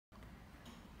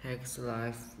Hex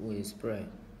life with bread.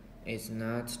 It's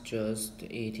not just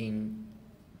eating.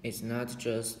 It's not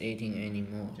just eating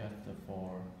anymore.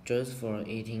 Just for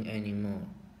eating anymore.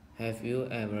 Have you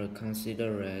ever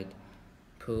considered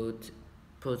put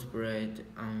bread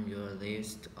on your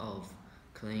list of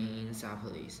cleaning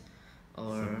supplies?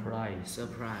 Or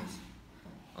surprise.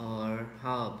 Or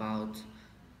how about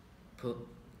put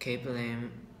keep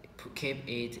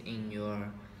it in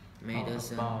your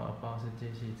medicine? about 是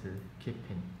介系词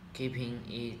keeping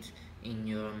it in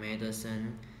your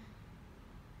medicine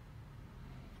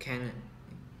cabinet.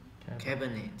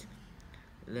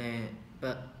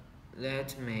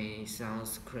 That may sound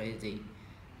crazy,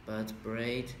 but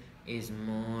bread is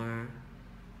more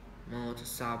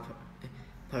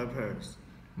multi-purpose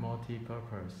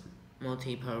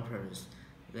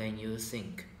than you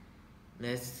think.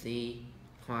 Let's see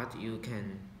what you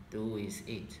can do with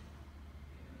it.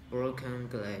 Broken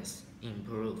glass,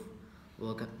 improve.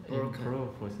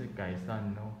 improve 是改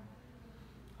善哦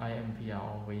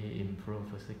improve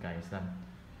improve 是改善，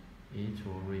移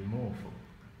除 remove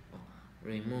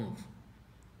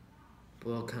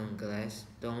broken glass.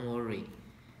 Don't worry,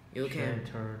 you can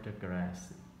shatter the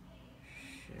glass。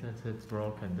这是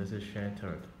broken， 这是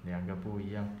shattered， 两个不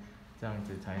一样，这样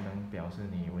子才能表示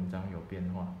你文章有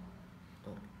变化。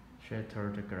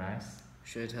shatter the glass.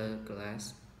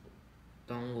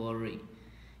 Don't worry,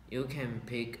 you can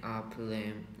pick up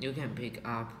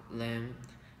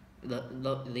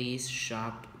these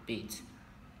sharp bits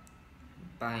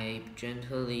by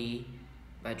gently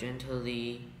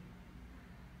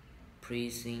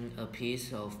pressing a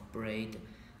piece of bread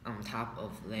on top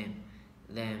of them,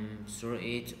 then throw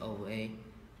it away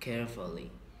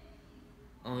carefully.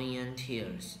 Onion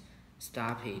tears,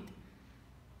 stop it.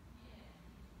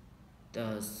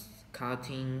 Does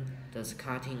cutting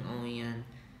onion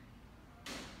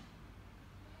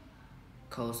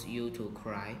cause you to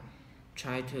cry?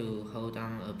 Try to hold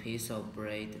on a piece of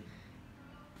bread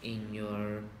in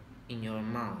your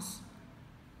mouth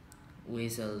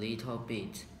with a little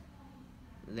bit,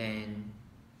 then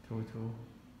with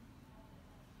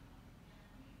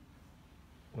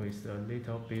a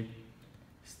little bit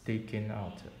sticking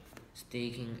out,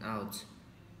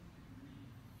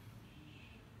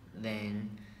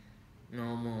 then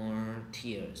no more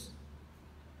tears.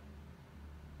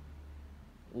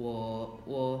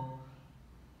 我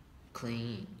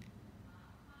cleaning.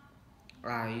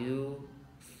 Are you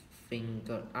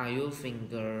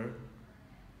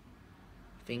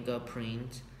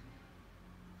fingerprint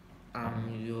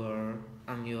on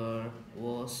your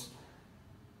walls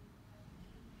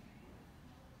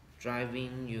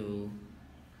driving you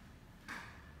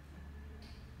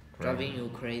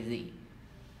crazy?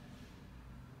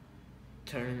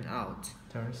 Turns out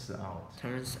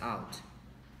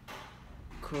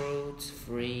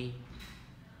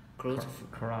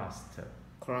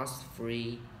crust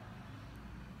free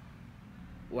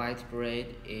white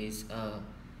bread is a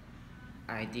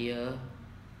ideal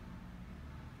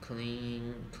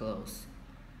cleaning clothes.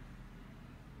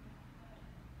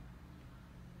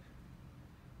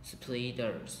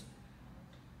 Splitters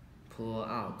pull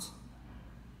out.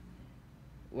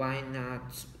 Why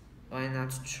not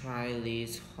try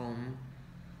this home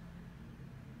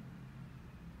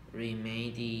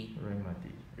remedy?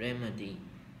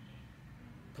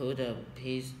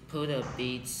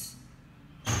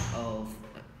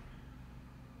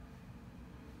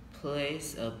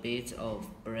 Place a bit of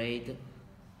bread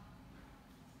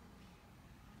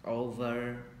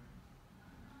over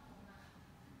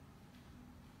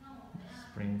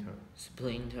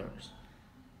splinters.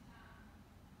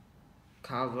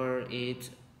 Cover it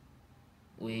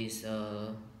with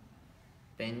a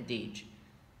bandage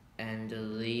and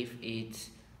leave it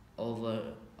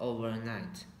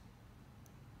overnight.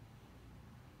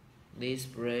 This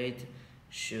bread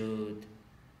should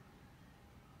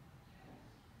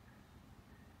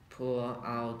pour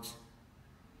out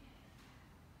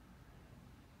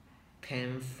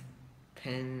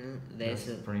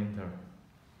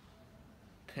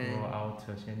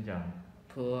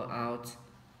pour out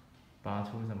拔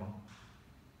出什么？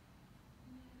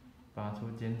拔出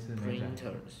尖刺没讲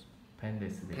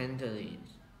painlessly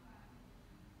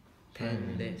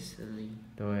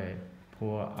对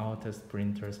pour out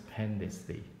sprinters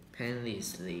painlessly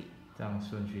这样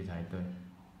顺序才对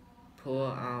pour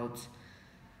out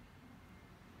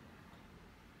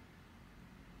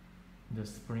the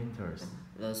sprinters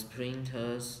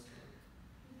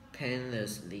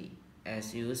painlessly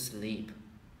as you sleep.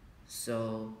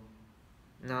 So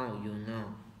now you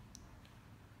know.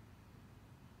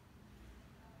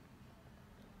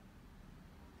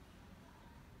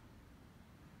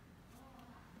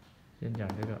 先讲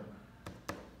这个。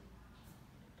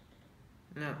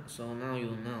So now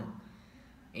you know.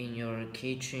 In your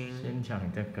kitchen. 先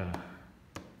讲这个。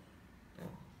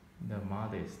The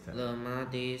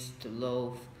modest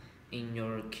loaf in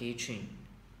your kitchen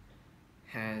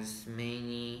has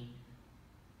many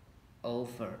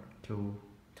offer. To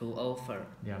offer.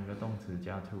 两个动词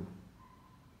加 to.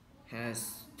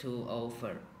 Has to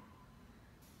offer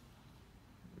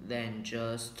than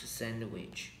just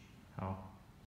sandwich. 好。